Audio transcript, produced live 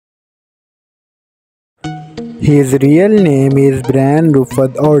His real name is Brian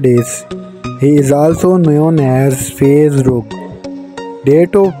Rufus Odis. He is also known as Faze.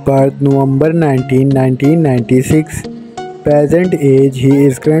 Date of birth November 19, 1996. Present age he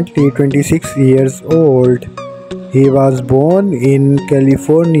is currently 26 years old. He was born in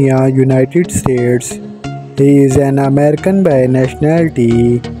California, United States. He is an American by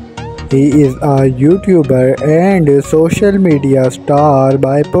nationality. He is a YouTuber and social media star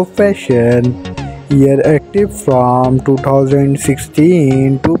by profession. Year active from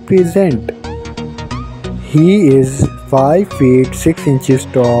 2016 to present. He is 5 feet 6 inches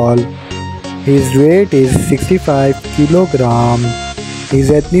tall. His weight is 65 kg.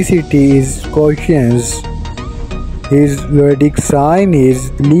 His ethnicity is Caucasian. His zodiac sign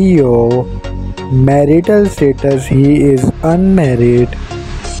is Leo. Marital status he is unmarried.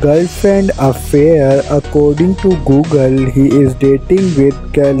 Girlfriend affair according to Google he is dating with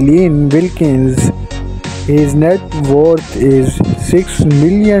Colleen Wilkins. His net worth is $6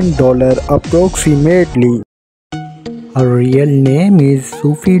 million approximately. Her real name is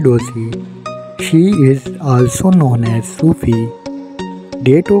Sofie dossi. She is also known as Sofie.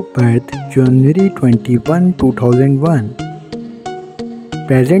 Date of birth January 21, 2001.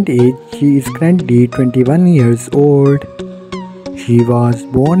 Present age she is currently 21 years old. She was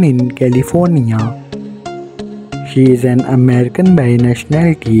born in California. She is an American by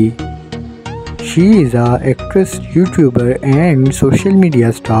nationality. She is an actress, YouTuber and social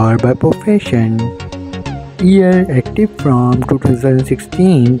media star by profession. Year active from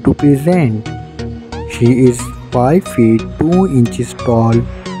 2016 to present. She is 5 feet 2 inches tall.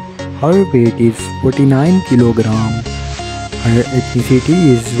 Her weight is 49 kg. Her ethnicity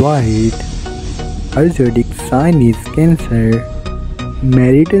is white. Her zodiac sign is Cancer.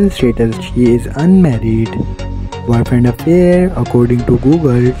 Marital status she is unmarried. Boyfriend affair according to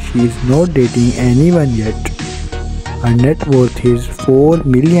Google she is not dating anyone yet. Her net worth is $4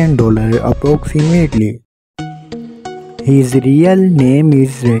 million approximately. His real name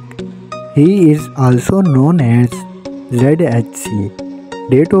is Rick. He is also known as ZHC.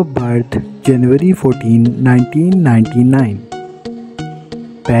 Date of birth January 14, 1999.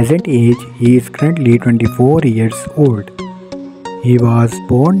 Present age he is currently 24 years old. He was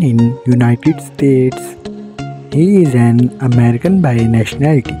born in United States. He is an American by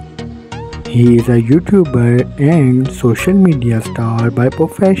nationality. He is a YouTuber and social media star by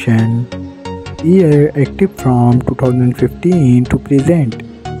profession. Year active from 2015 to present.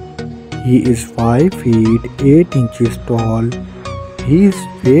 He is 5 feet 8 inches tall. His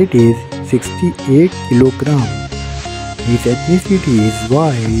weight is 68 kg. His ethnicity is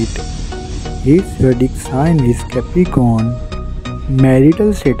white. His zodiac sign is Capricorn.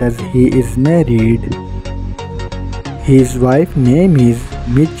 Marital status he is married. His wife name is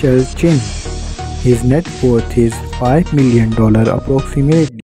Mitchell Chin. His net worth is $5 million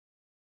approximately.